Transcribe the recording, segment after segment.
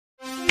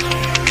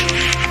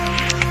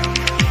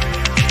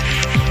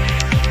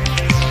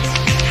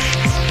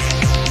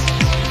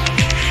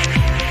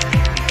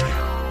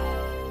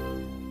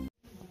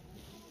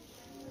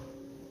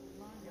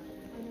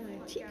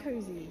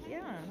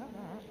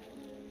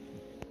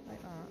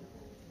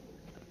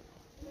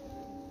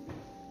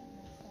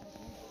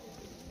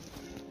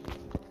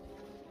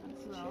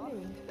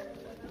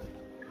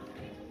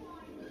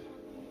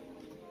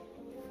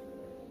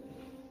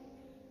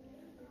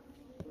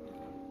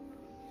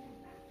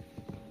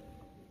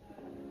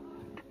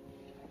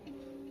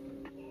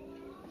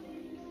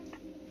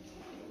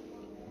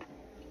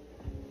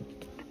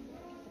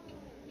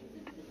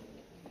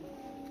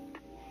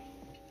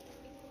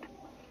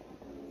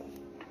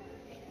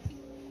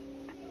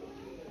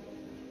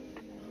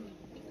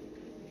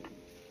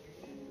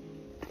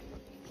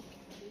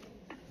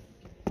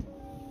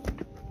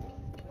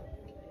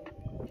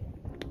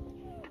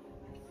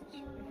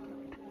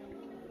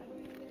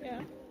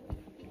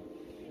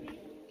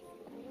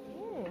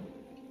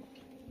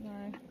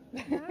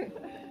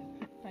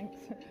Thanks.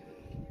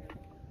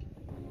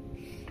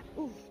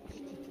 Ooh.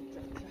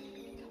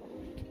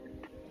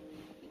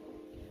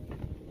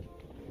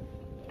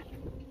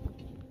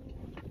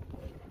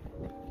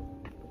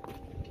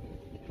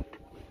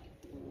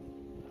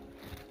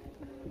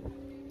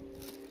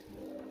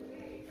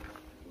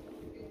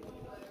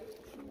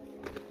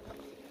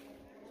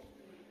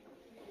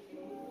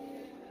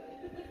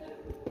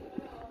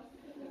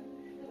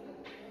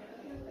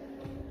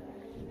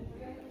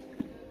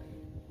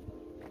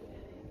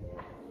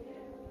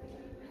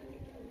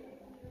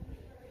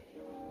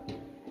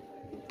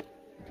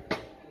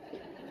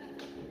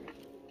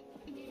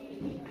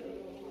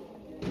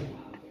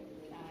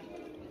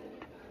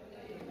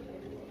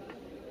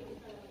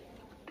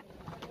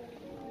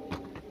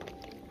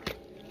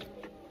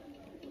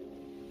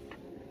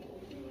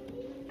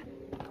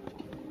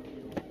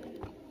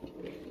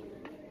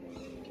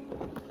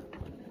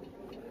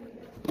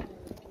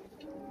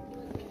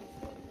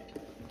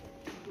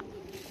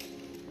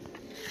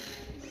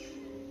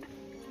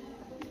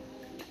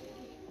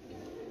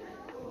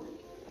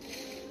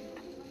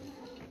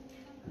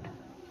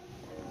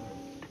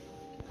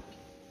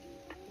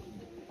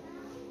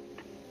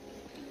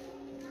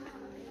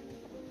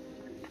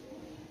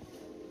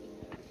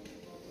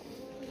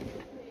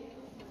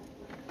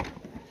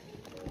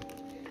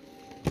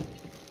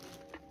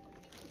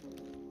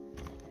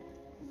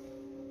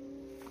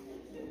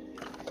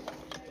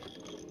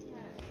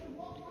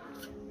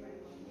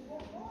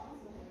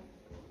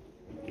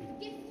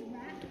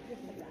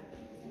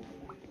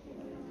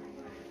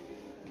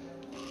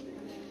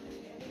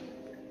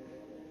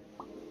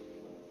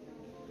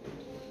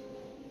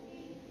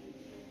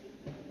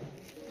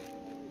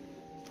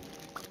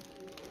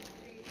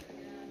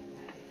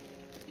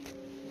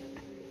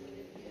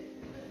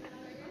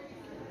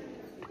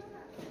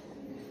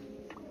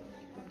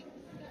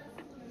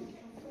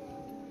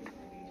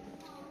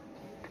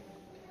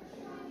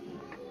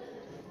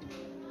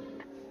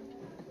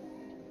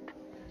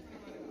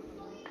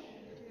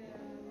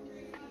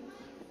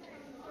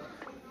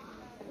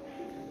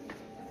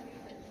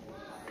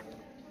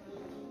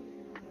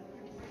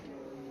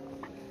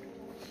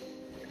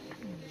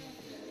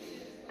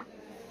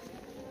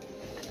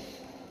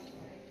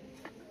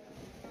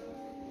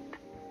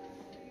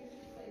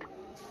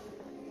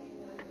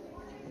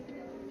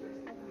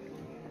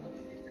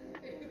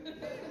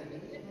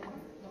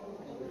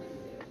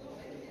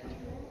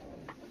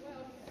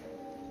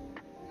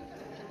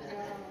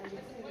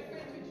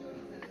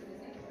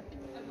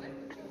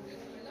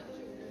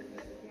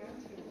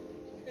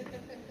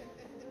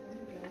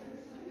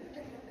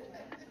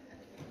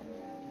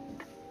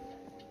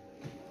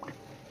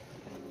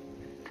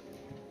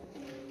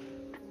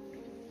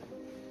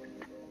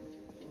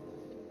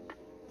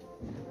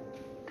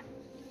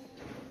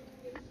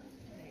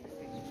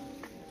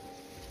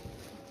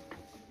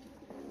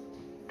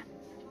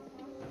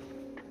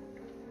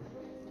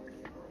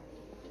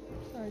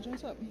 Sorry, do you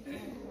want up?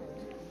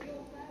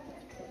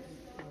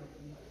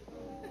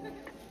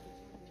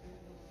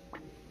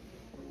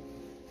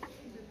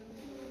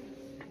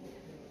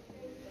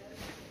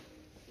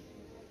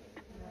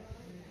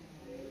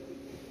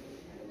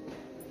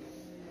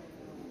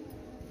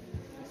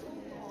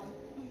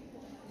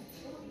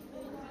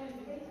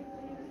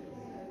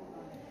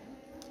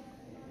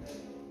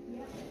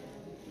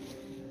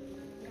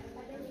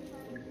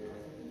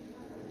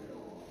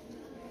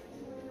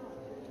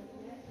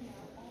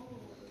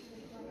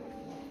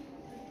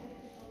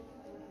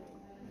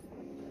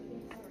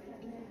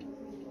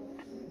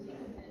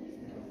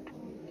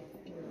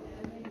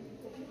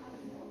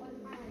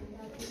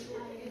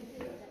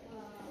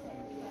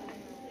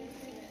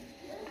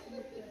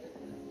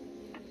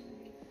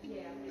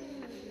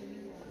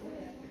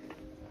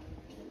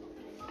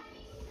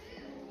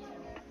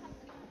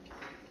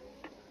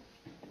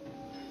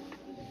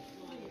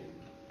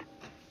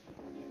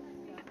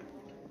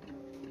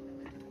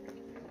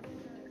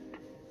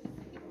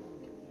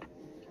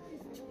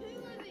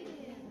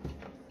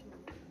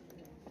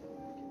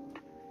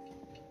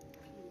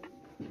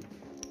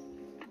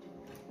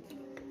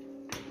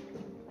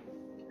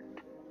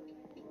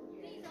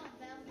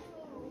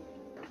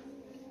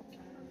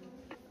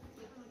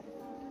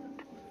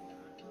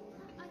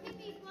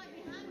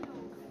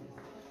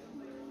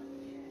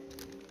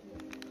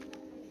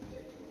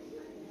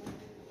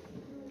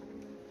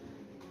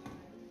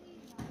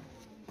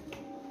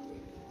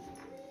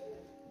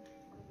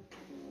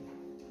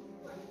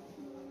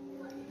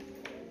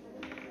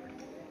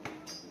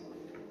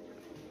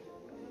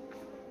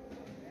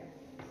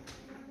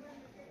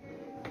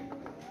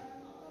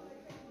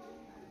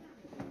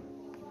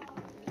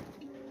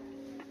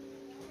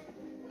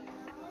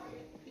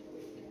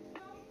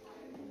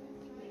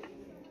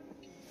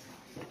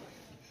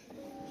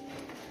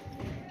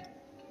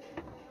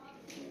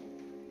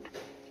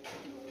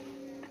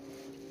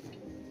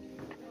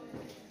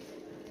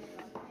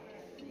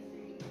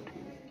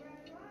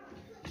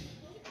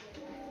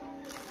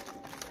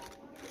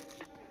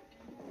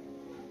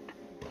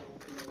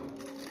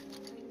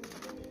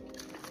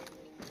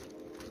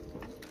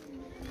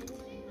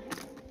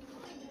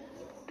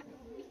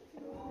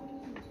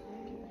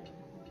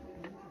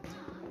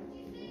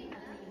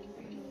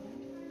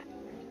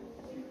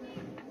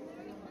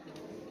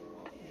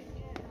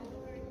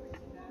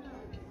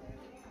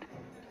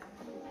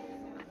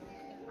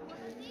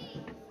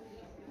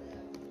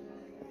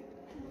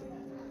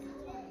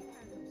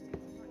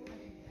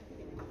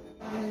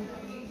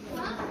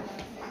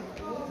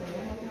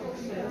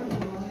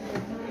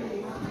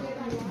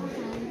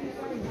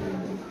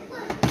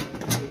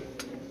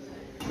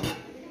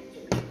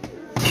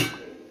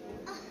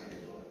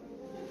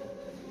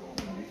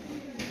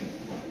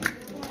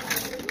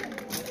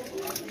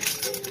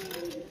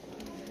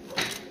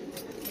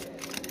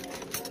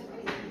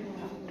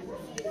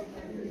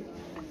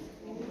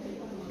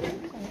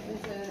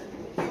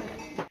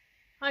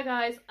 Hi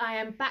guys, I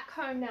am back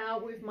home now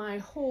with my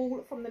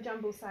haul from the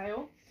jumble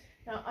sale.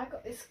 Now I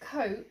got this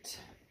coat,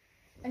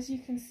 as you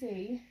can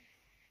see,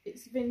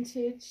 it's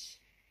vintage,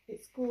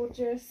 it's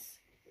gorgeous,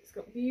 it's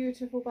got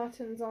beautiful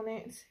buttons on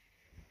it.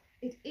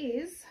 It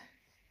is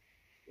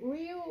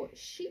real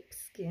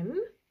sheepskin,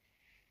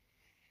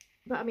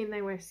 but I mean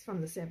they were from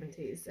the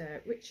 70s,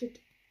 Richard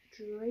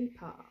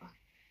Draper,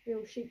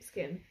 real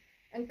sheepskin,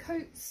 and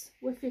coats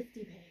were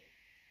 50p.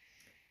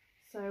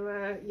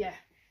 So yeah.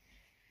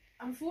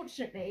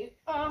 Unfortunately,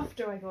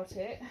 after I got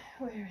it,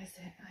 where is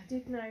it? I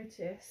did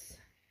notice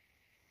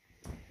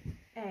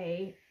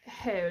a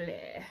hole.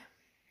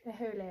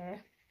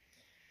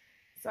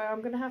 So I'm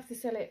going to have to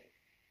sell it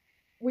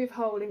with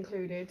hole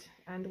included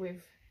and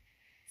with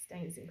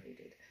stains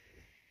included.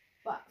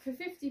 But for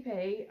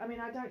 50p, I mean,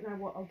 I don't know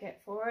what I'll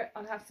get for it.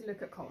 I'll have to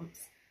look at comps.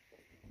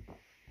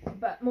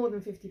 But more than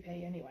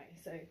 50p anyway,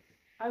 so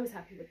I was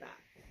happy with that.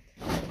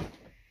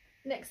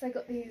 Next, I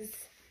got these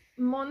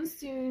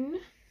monsoon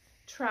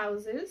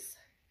trousers.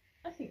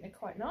 I think they're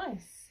quite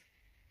nice.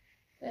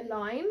 They're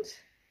lined.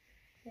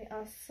 They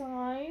are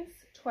size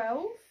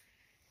 12,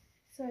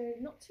 so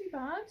not too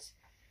bad.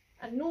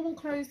 And normal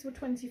clothes were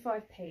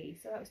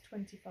 25p, so that was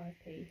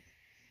 25p.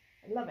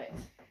 I love it.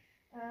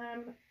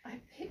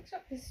 I picked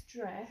up this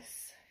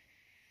dress.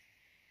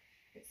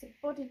 It's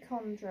a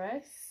bodycon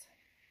dress.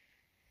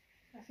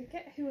 I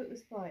forget who it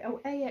was by.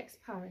 Oh, AX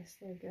Paris,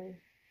 there we go.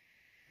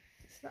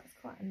 So that's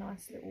quite a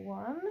nice little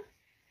one.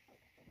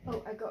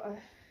 Oh, I got a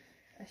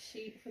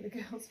sheet for the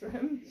girls'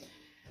 room.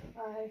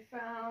 I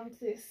found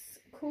this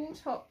cool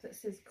top that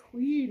says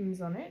Queens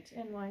on it,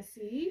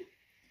 NYC,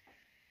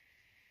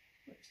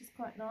 which is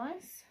quite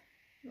nice.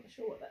 Not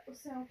sure what that will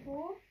sell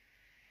for.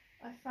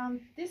 I found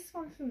this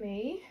one for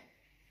me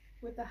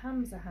with the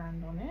Hamza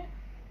hand on it,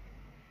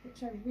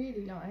 which I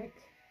really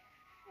like.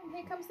 And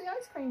here comes the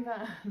ice cream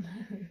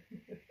van.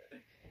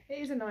 It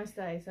is a nice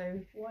day, so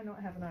why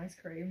not have an ice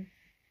cream?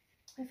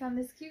 I found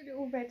this cute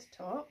little red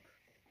top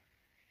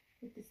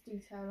with this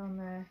detail on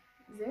the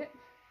zip.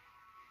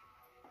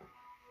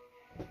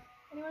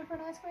 Anyone for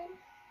an ice cream?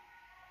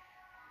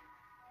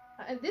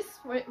 This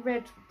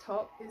red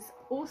top is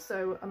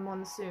also a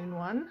monsoon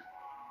one.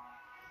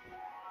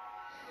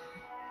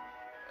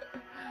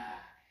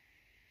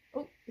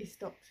 Oh, he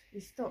stopped.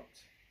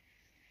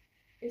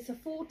 It's a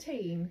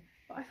 14,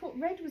 but I thought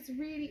red was a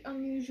really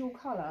unusual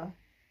colour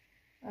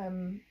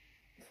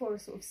for a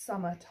sort of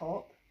summer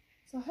top.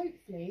 So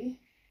hopefully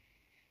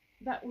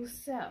that will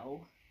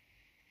sell.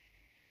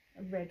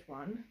 A red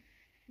one,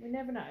 we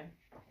never know.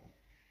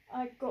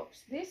 I got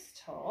this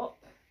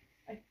top.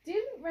 I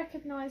didn't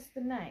recognise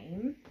the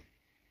name.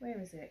 Where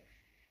is it?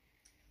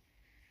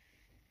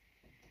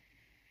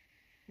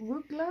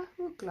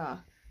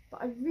 Rugla,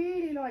 but I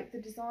really like the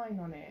design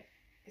on it.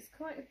 It's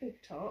quite a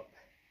big top,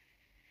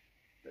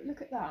 but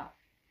look at that.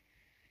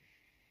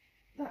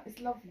 That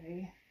is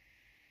lovely.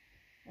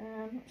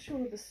 I'm not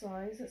sure of the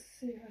size. Let's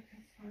see if I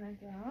can find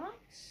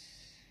that.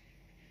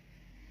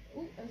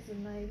 Oh, there's the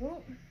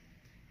label.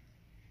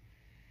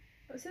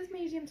 It says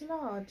medium to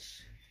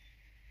large.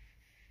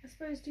 I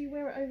suppose, do you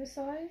wear it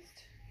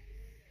oversized?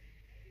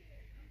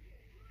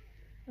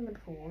 I'm going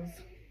to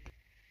pause.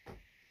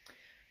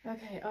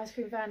 Okay, ice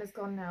cream van is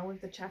gone now with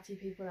the chatty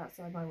people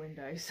outside my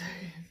window, so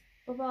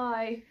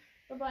bye-bye.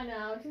 Bye-bye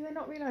now. Do they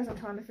not realise I'm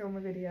trying to film a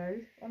video?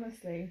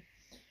 Honestly.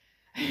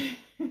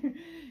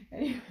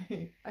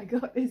 Anyway, I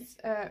got this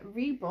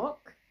Reebok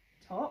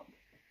top.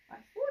 I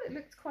thought it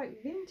looked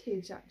quite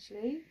vintage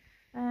actually.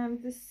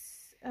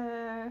 This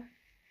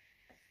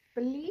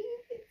believe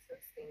it's a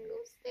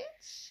single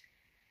stitch.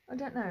 I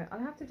don't know, I'll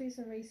have to do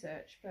some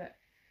research, but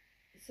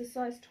it's a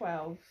size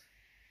 12.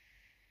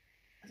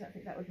 I don't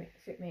think that would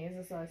fit me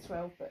as a size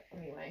 12, but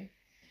anyway.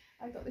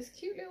 I got this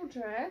cute little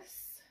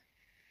dress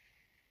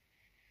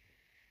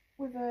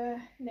with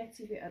a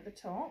netty bit at the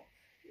top,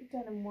 a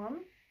denim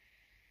one.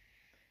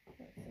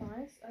 That's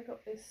nice. I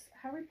got this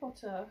Harry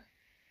Potter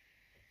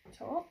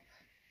top.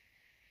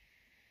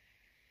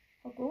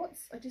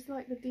 Hogwarts. I just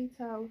like the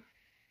detail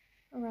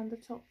around the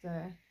top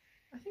there.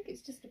 I think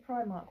it's just a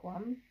Primark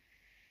one,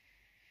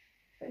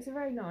 but it's a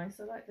very nice.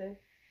 I like the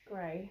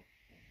grey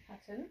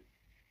pattern.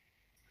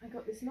 I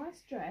got this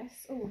nice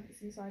dress. Oh,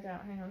 it's inside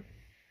out. Hang on.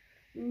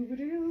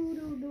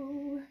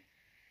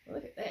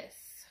 Look at this.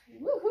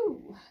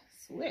 Woohoo!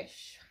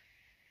 Swish.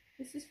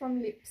 This is from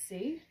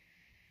Lipsy.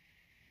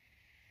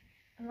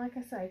 And like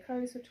I say,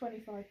 clothes for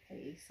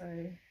 25p, so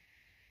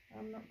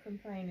I'm not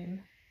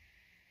complaining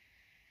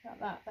about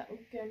that. That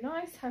would go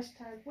nice.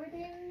 Hashtag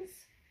weddings.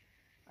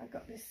 I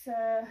got this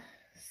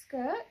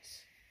skirt,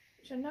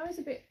 which I know is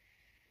a bit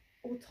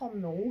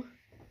autumnal.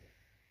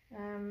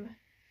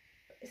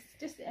 It's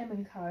just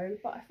M & Co,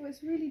 but I thought it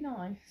was really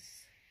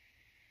nice.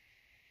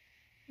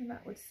 And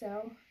that would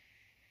sell,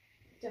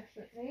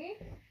 definitely.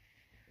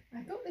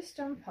 I got this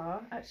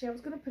jumper. Actually, I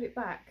was going to put it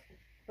back,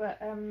 but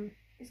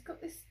it's got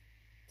this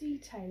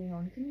detailing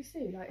on. Can you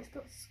see? Like, it's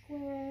got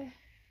square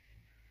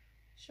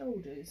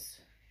shoulders.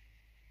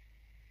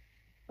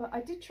 But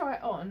I did try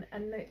it on,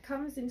 and it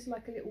comes into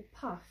like a little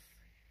puff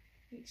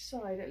each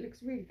side. It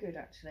looks really good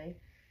actually.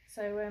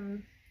 So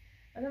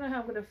I don't know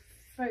how I'm going to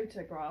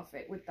photograph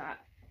it with that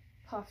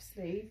puff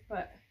sleeve,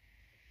 but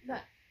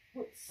that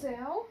would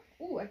sell.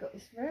 Oh, I got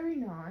this very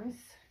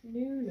nice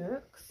new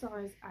look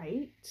size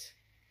 8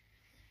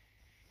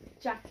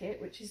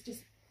 jacket, which is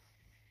just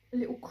a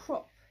little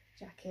crop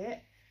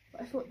jacket,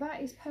 but I thought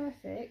that is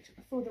perfect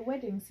for the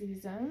wedding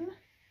season.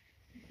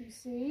 You can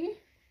see,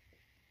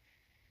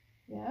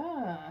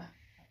 yeah,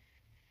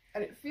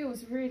 and it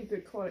feels really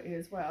good quality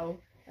as well,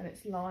 and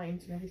it's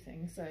lined and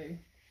everything, so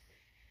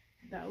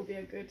that will be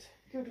a good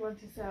one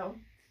to sell.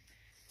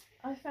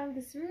 I found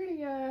this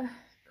really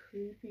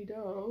creepy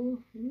doll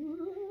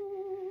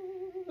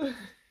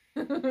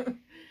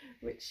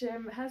which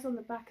has on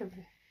the back of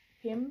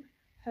him,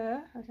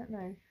 her, I don't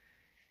know,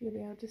 you'll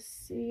be able to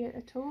see it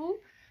at all,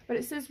 but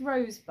it says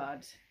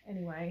Rosebud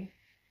anyway,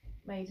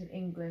 made in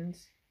England,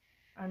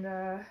 and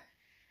I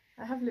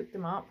have looked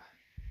them up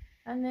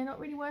and they're not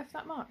really worth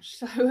that much,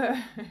 so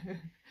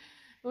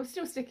we'll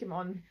still stick him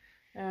on,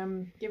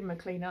 give him a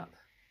clean up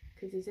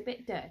because he's a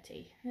bit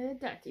dirty, a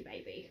dirty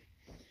baby.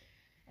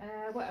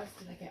 What else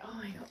did I get?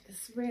 Oh, I got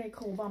this really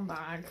cool bum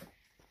bag,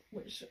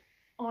 which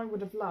I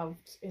would have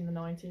loved in the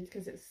 90s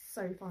because it's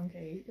so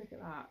funky. Look at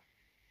that,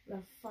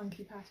 the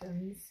funky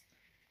patterns.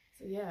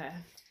 So yeah,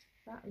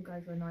 that will go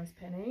for a nice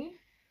penny.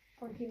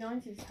 Funky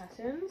 90s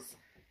patterns.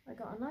 I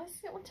got a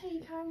nice little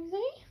tea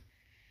cozy,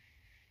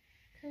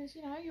 because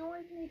you know you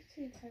always need a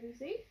tea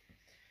cozy.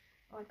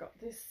 I got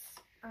this,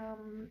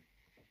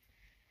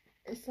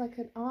 it's like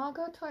an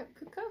Aga type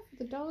cooker for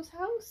the doll's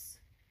house.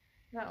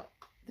 Now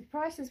the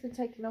price has been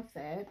taken off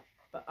there,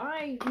 but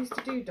I used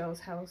to do doll's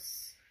house.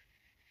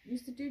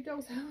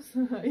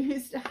 I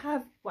used to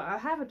have, well, I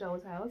have a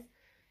doll's house,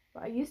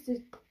 but I used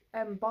to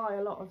buy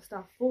a lot of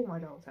stuff for my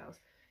doll's house.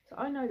 So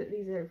I know that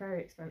these are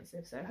very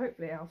expensive, so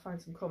hopefully I'll find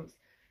some comps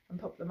and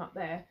pop them up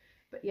there.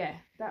 But yeah,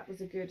 that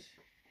was a good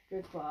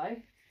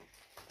buy.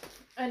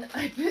 And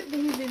I put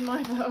these in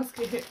my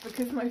basket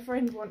because my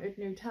friend wanted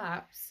new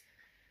taps,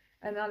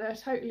 and I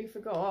totally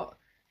forgot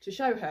to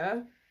show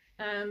her,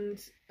 and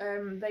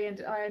I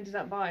ended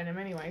up buying them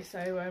anyway.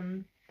 So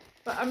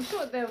but I'm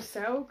sure they'll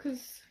sell,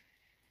 because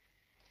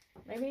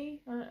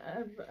maybe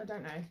I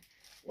don't know,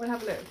 we'll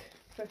have a look.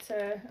 But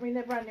I mean,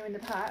 they're brand new in the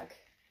pack.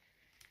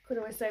 Could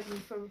always save them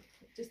for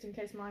just in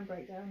case mine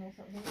break down or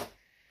something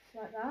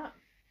like that.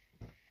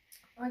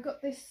 I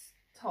got this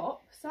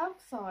top,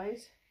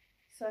 Southside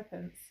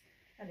Serpents,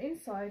 and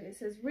inside it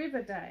says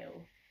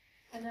Riverdale,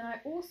 and then I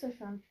also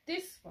found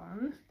this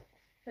one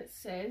that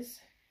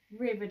says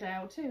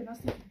Riverdale too, and I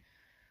was thinking,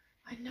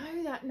 I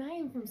know that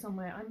name from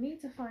somewhere. I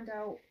need to find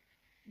out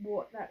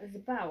what that is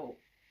about.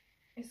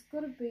 It's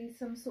got to be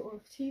some sort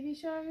of TV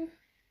show,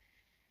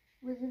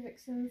 River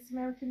Vixen's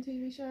American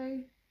TV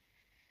show.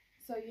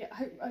 So yeah, I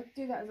hope I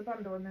do that as a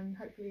bundle, and then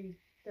hopefully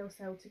they'll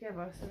sell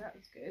together. So that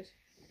was good.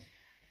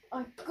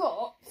 I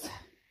got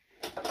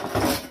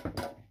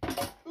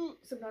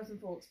some knives and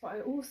forks, but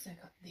I also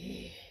got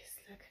these.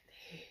 Look at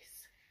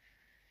these.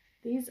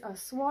 These are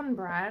Swan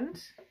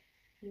brand.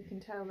 You can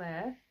tell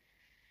there.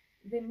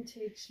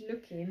 Vintage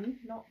looking,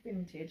 not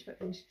vintage, but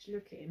vintage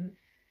looking.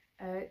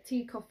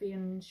 Tea, coffee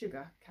and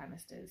sugar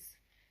canisters.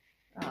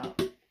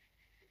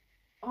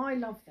 I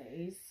love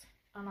these,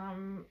 and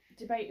I'm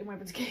debating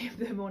whether to keep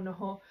them or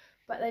not,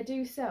 but they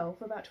do sell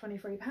for about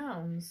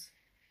 £23,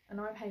 and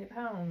I paid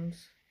 £1,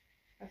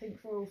 I think,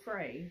 for all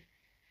three.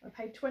 I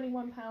paid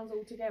 £21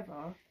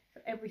 altogether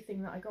for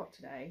everything that I got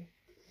today.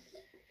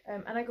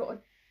 And I got a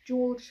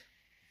George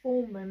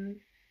Foreman,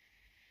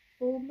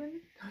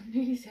 I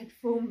nearly said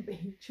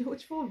Formby,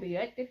 George Formby,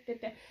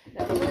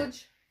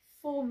 George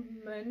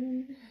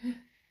Foreman,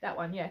 that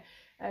one, yeah,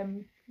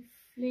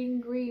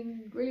 fling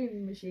green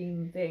grilling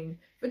machine thing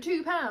for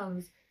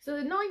 £2, so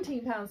the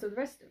 £19 for the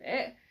rest of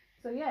it.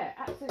 So yeah,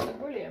 absolutely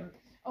brilliant.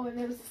 Oh, and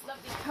there was this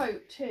lovely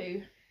coat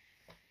too.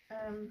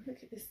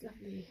 Look at this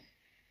lovely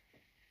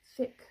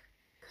thick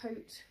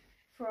coat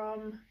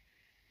from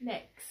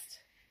Next,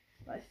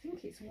 but I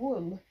think it's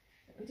wool.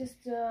 Let me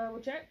just we'll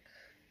check.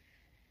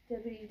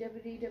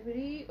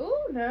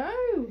 Oh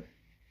no!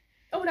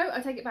 Oh no,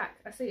 I take it back.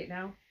 I see it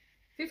now.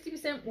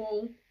 50%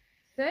 wool,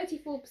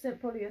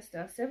 34%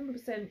 polyester,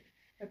 7%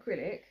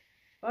 acrylic,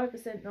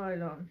 5%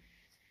 nylon,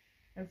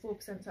 and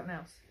 4% something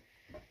else.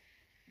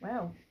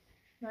 Wow,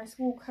 nice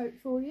wool coat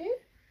for you.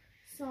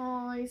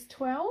 Size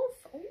 12.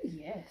 Oh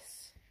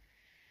yes,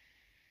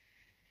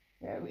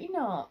 very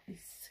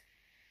nice.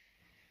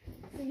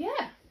 So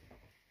yeah,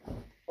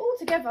 all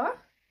together,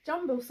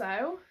 jumble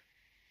sale.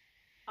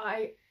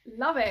 I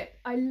love it.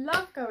 I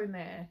love going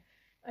there.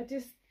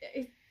 It's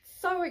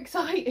so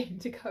exciting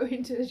to go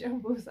into the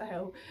jumble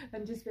sale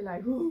and just be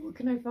like, oh, what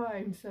can I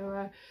find?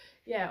 So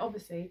yeah,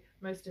 obviously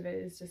most of it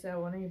is to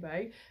sell on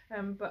eBay,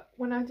 but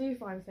when I do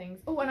find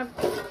things, oh, and I've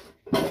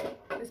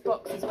got this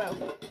box as well,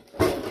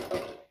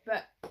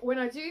 but when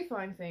I do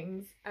find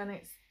things and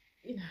it's,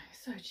 you know,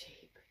 so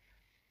cheap,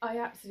 I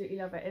absolutely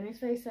love it. And if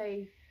they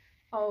say,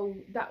 oh,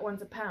 that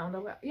one's £1,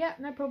 I'll go, yeah,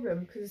 no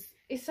problem, because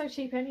it's so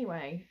cheap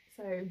anyway.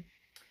 So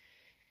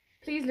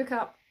please look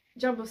up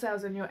jumble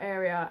sales in your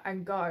area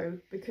and go,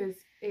 because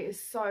it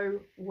is so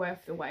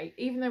worth the wait.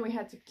 Even though we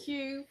had to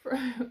queue for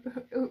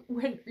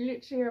went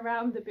literally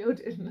around the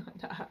building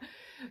like that,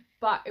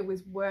 but it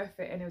was worth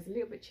it. And it was a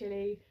little bit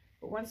chilly,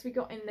 but once we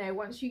got in there,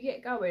 once you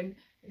get going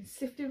and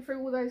sifting through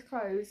all those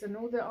clothes and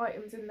all the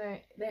items in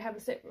there, they have a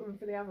separate room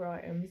for the other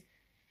items.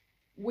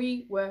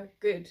 We were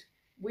good.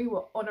 We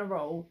were on a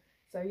roll.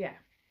 So yeah,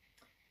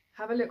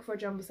 have a look for a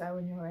jumble sale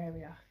in your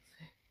area.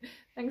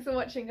 Thanks for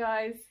watching,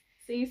 guys.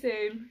 See you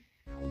soon.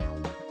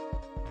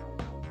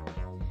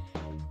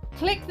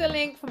 Click the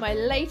link for my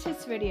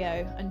latest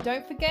video, and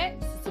don't forget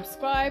to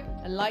subscribe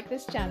and like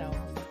this channel.